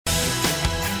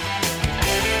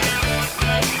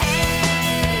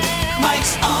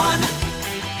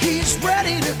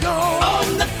ready to go.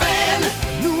 On the Fan,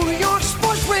 New York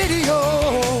Sports Radio.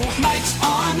 Mike's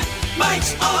on,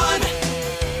 Mike's on.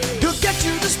 He'll get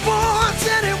you the sports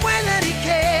any way that he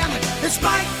can. It's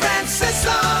Mike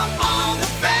Francesa on the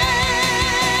Fan.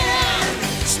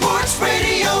 Sports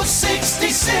Radio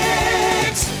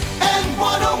 66 and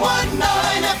 101.9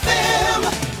 FM,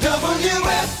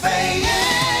 WFAN.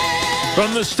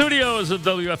 From the studios of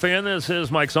WFAN, this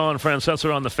is Mike's on,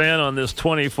 Francesa on the Fan on this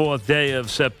 24th day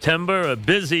of September. A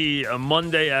busy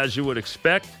Monday, as you would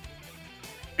expect.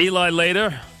 Eli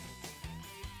later,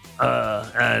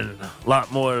 and a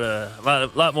lot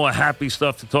more happy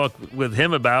stuff to talk with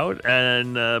him about.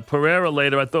 And Pereira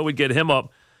later, I thought we'd get him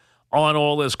up on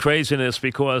all this craziness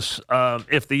because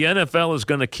if the NFL is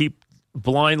going to keep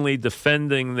blindly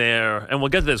defending and we'll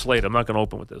get to this later, I'm not going to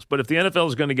open with this, but if the NFL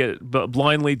is going to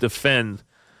blindly defend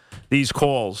these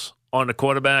calls on the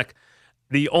quarterback,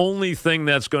 the only thing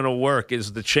that's going to work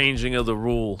is the changing of the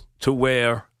rule to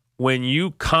where when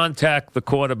you contact the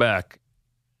quarterback,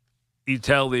 you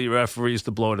tell the referees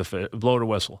to blow the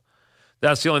whistle.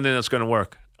 That's the only thing that's going to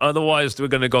work. Otherwise, we're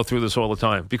going to go through this all the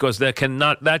time because that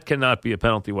cannot be a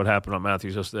penalty, what happened on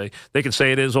Matthews yesterday. They can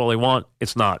say it is all they want.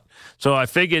 It's not. So I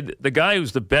figured the guy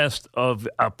who's the best of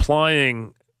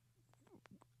applying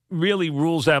really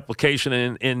rules application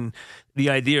in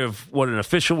the idea of what an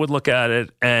official would look at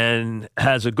it and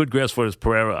has a good grasp for it is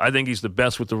Pereira. I think he's the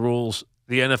best with the rules.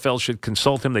 The NFL should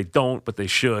consult him. They don't, but they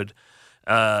should.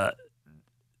 That's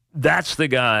the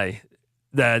guy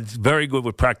that's very good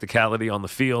with practicality on the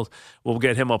field. We'll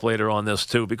get him up later on this,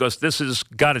 too, because this has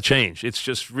got to change. It's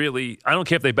just really – I don't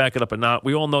care if they back it up or not.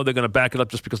 We all know they're going to back it up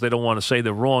just because they don't want to say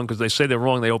they're wrong, because they say they're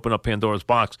wrong, they open up Pandora's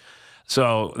box.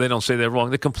 So they don't say they're wrong.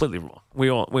 They're completely wrong. We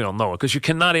all know it, because you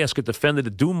cannot ask a defender to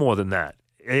do more than that.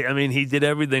 I mean, he did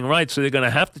everything right, so they're going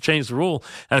to have to change the rule.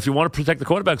 And if you want to protect the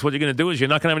quarterbacks, what you're going to do is you're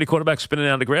not going to have any quarterbacks spinning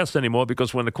down the grass anymore,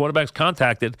 because when the quarterback's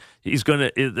contacted, they're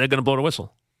going to blow the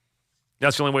whistle.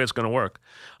 That's the only way it's going to work.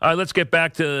 All right, let's get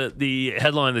back to the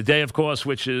headline of the day, of course,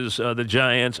 which is the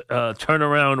Giants'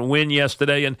 turnaround win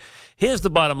yesterday. And here's the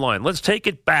bottom line. Let's take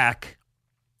it back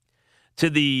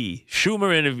to the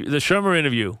Shermer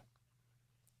interview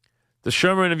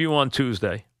on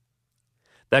Tuesday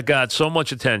that got so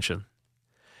much attention,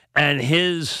 and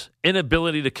his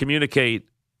inability to communicate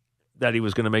that he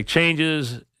was going to make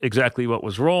changes, exactly what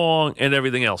was wrong, and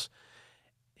everything else.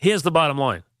 Here's the bottom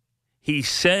line. He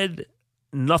said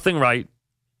nothing right.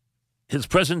 His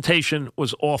presentation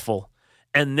was awful.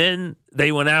 And then they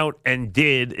went out and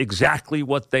did exactly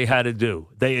what they had to do.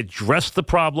 They addressed the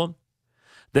problem.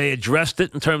 They addressed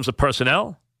it in terms of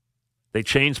personnel. They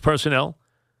changed personnel.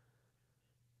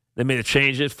 They made a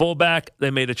change at fullback. They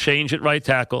made a change at right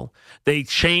tackle. They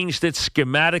changed it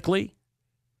schematically.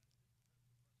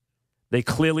 They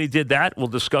clearly did that. We'll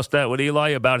discuss that with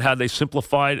Eli about how they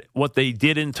simplified what they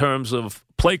did in terms of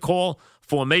play call,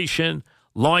 formation,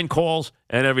 line calls,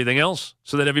 and everything else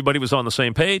so that everybody was on the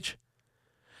same page.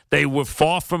 They were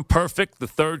far from perfect. The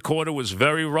third quarter was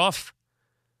very rough.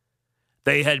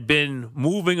 They had been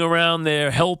moving around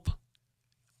their help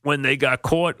when they got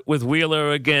caught with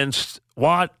Wheeler against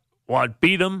Watt. Watt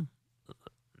beat them.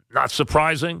 Not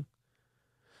surprising.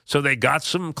 So they got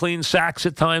some clean sacks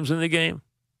at times in the game.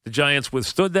 The Giants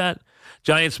withstood that.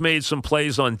 Giants made some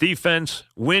plays on defense.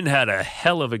 Wynn had a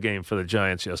hell of a game for the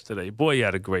Giants yesterday. Boy, he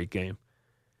had a great game.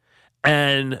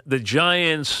 And the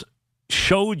Giants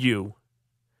showed you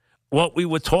what we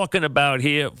were talking about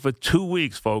here for 2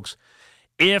 weeks, folks.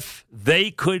 If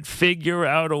they could figure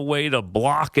out a way to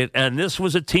block it, and this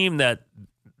was a team that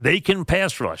they can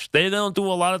pass rush. They don't do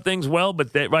a lot of things well,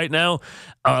 but they right now,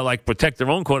 like protect their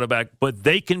own quarterback, but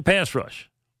they can pass rush.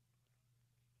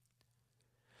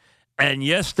 And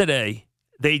yesterday,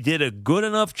 they did a good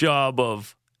enough job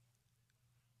of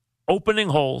opening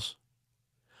holes,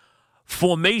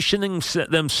 formationing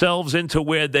themselves into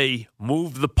where they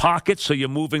move the pocket, so you're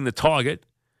moving the target.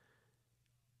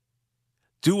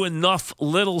 Do enough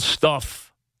little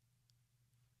stuff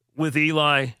with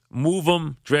Eli. Move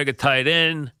him, drag a tight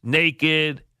end,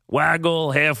 naked,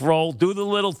 waggle, half roll. Do the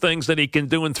little things that he can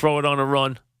do and throw it on a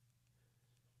run.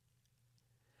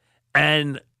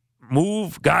 And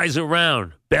move guys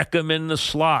around. Beckham in the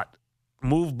slot.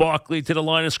 Move Barkley to the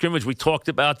line of scrimmage. We talked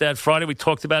about that Friday. We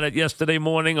talked about it yesterday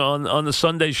morning on the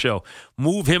Sunday show.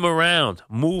 Move him around.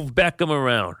 Move Beckham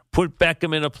around. Put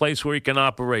Beckham in a place where he can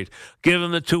operate. Give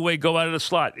him the two-way go out of the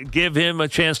slot. Give him a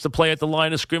chance to play at the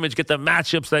line of scrimmage. Get the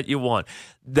matchups that you want.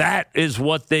 That is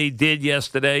what they did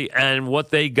yesterday, and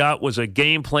what they got was a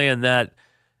game plan that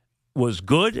was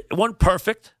good. It wasn't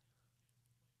perfect.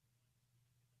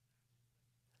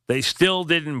 They still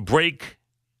didn't break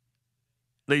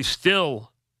they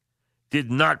still did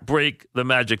not break the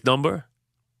magic number.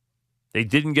 They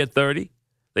didn't get 30.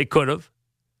 They could have.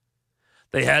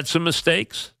 They had some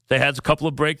mistakes. They had a couple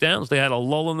of breakdowns. They had a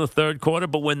lull in the third quarter.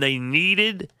 But when they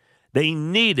needed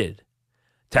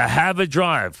to have a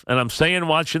drive. And I'm saying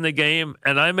watching the game,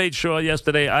 and I made sure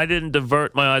yesterday I didn't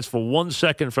divert my eyes for 1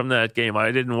 second from that game.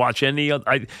 I didn't watch any other.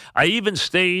 I even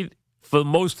stayed for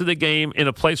most of the game in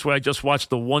a place where I just watched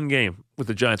the one game with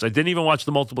the Giants. I didn't even watch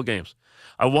the multiple games.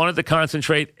 I wanted to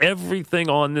concentrate everything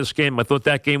on this game. I thought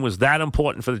that game was that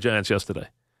important for the Giants yesterday.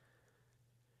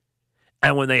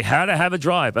 And when they had to have a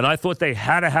drive, and I thought they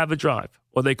had to have a drive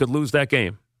or they could lose that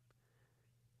game,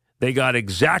 they got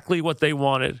exactly what they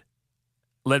wanted,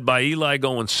 led by Eli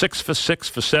going 6 for 6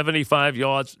 for 75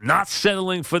 yards, not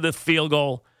settling for the field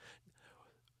goal,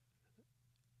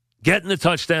 getting the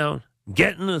touchdown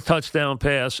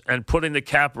pass, and putting the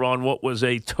capper on what was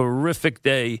a terrific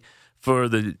day for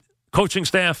the coaching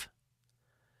staff,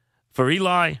 for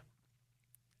Eli,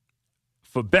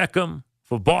 for Beckham,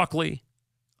 for Barkley.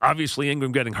 Obviously,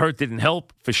 Ingram getting hurt didn't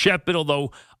help. For Shepard,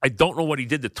 although I don't know what he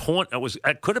did to taunt.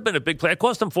 It could have been a big play. It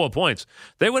cost them 4 points.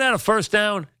 They would have had a first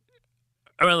down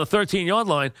around the 13-yard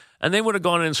line, and they would have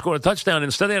gone in and scored a touchdown.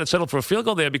 Instead, they had to settle for a field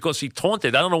goal there because he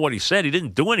taunted. I don't know what he said. He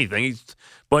didn't do anything,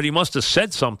 but he must have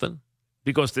said something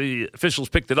because the officials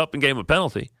picked it up and gave him a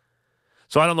penalty.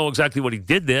 So I don't know exactly what he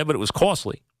did there, but it was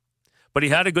costly. But he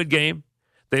had a good game.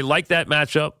 They liked that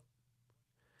matchup.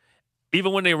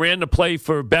 Even when they ran the play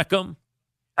for Beckham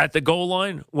at the goal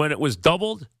line, when it was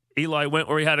doubled, Eli went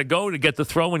where he had to go to get the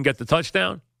throw and get the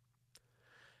touchdown.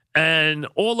 And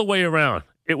all the way around,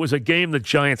 it was a game the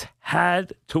Giants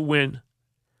had to win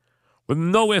with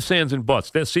no ifs, ands, and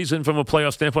buts. Their season from a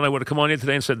playoff standpoint, I would have come on here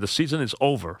today and said the season is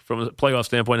over from a playoff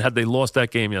standpoint had they lost that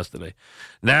game yesterday.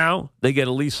 Now they get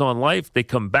a lease on life. They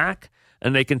come back,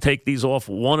 and they can take these off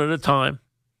one at a time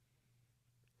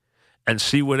and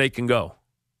see where they can go.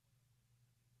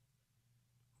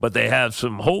 But they have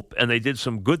some hope, and they did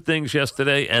some good things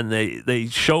yesterday, and they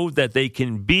showed that they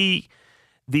can be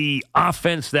the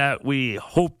offense that we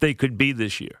hope they could be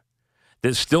this year.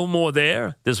 There's still more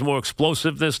there. There's more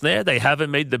explosiveness there. They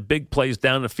haven't made the big plays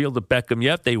down the field of Beckham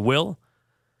yet. They will.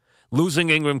 Losing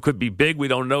Ingram could be big. We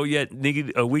don't know yet.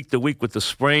 Need a week to week with the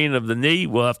sprain of the knee.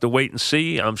 We'll have to wait and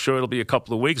see. I'm sure it'll be a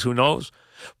couple of weeks. Who knows?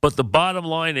 But the bottom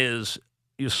line is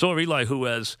you saw Eli, who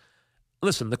has,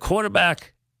 listen, the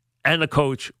quarterback and the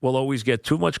coach will always get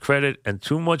too much credit and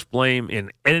too much blame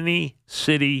in any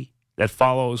city that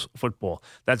follows football.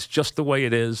 That's just the way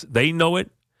it is. They know it.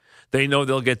 They know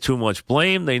they'll get too much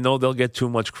blame. They know they'll get too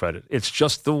much credit. It's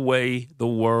just the way the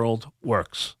world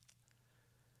works.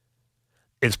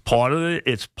 It's part of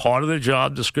the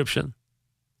job description.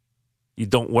 You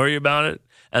don't worry about it.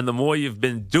 And the more you've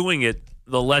been doing it,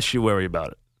 the less you worry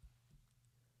about it.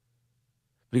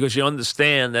 Because you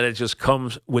understand that it just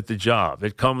comes with the job.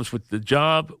 It comes with the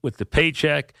job, with the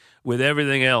paycheck, with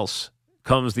everything else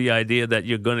comes the idea that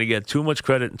you're going to get too much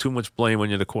credit and too much blame when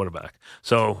you're the quarterback.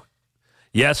 So,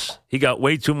 yes, he got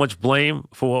way too much blame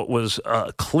for what was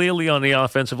clearly on the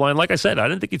offensive line. Like I said, I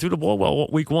didn't think he threw the ball well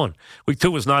week 1. Week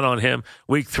 2 was not on him.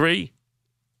 Week 3,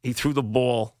 he threw the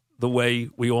ball the way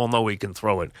we all know he can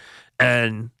throw it.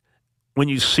 And when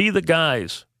you see the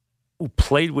guys who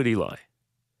played with Eli,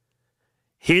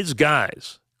 his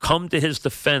guys come to his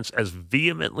defense as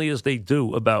vehemently as they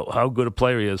do about how good a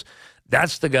player he is.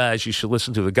 That's the guys you should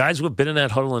listen to. The guys who have been in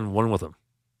that huddle and won with him.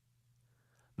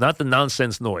 Not the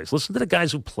nonsense noise. Listen to the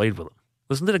guys who played with him.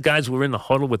 Listen to the guys who were in the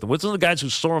huddle with him. Listen to the guys who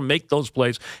saw him make those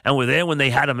plays and were there when they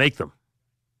had to make them.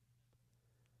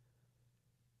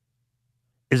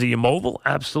 Is he immobile?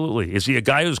 Absolutely. Is he a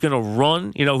guy who's going to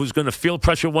run, who's going to feel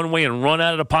pressure one way and run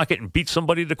out of the pocket and beat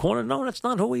somebody to the corner? No, that's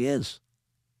not who he is.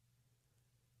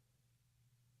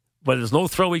 But there's no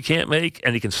throw he can't make,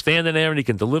 and he can stand in there, and he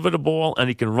can deliver the ball, and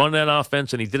he can run that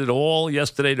offense, and he did it all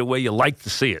yesterday the way you like to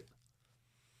see it.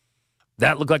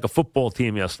 That looked like a football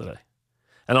team yesterday.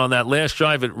 And on that last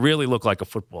drive, it really looked like a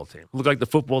football team. It looked like the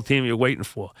football team you're waiting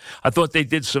for. I thought they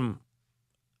did some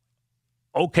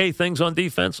okay things on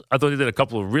defense. I thought they did a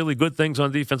couple of really good things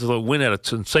on defense. They win at a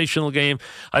sensational game.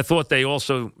 I thought they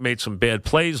also made some bad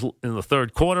plays in the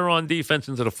third quarter on defense,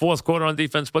 into the fourth quarter on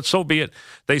defense, but so be it.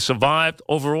 They survived.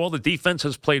 Overall, the defense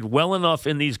has played well enough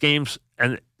in these games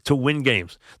and to win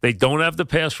games. They don't have the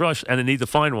pass rush, and they need to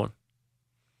find one.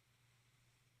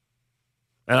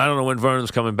 And I don't know when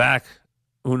Vernon's coming back.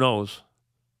 Who knows?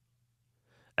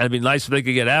 And it'd be nice if they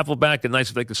could get Apple back, and nice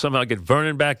if they could somehow get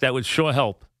Vernon back. That would sure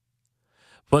help.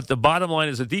 But the bottom line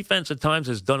is the defense at times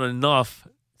has done enough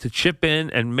to chip in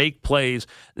and make plays.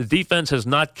 The defense has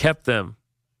not kept them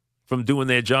from doing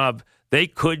their job. They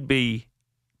could be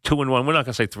 2-1. We're not going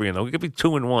to say 3-0. We could be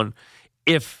 2-1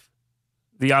 if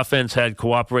the offense had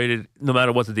cooperated no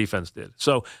matter what the defense did.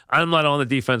 So I'm not on the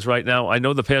defense right now. I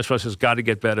know the pass rush has got to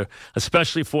get better,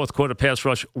 especially fourth quarter pass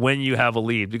rush when you have a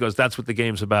lead, because that's what the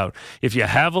game's about. If you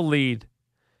have a lead,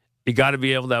 you got to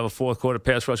be able to have a fourth quarter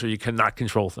pass rush or you cannot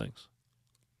control things.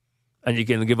 And you're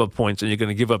going to give up points and you're going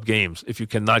to give up games if you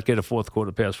cannot get a fourth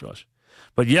quarter pass rush.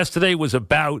 But yesterday was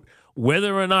about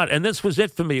whether or not, and this was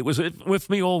it for me, it was with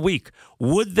me all week,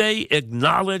 would they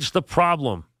acknowledge the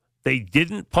problem? They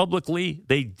didn't publicly,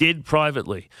 they did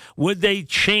privately. Would they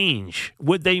change?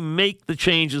 Would they make the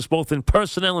changes both in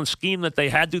personnel and scheme that they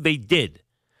had to? They did.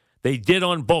 They did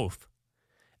on both.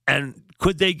 And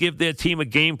could they give their team a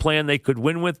game plan they could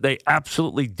win with? They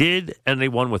absolutely did, and they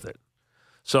won with it.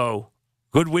 So,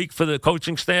 good week for the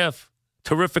coaching staff,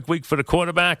 terrific week for the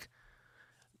quarterback,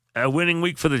 a winning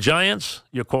week for the Giants.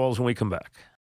 Your calls when we come back.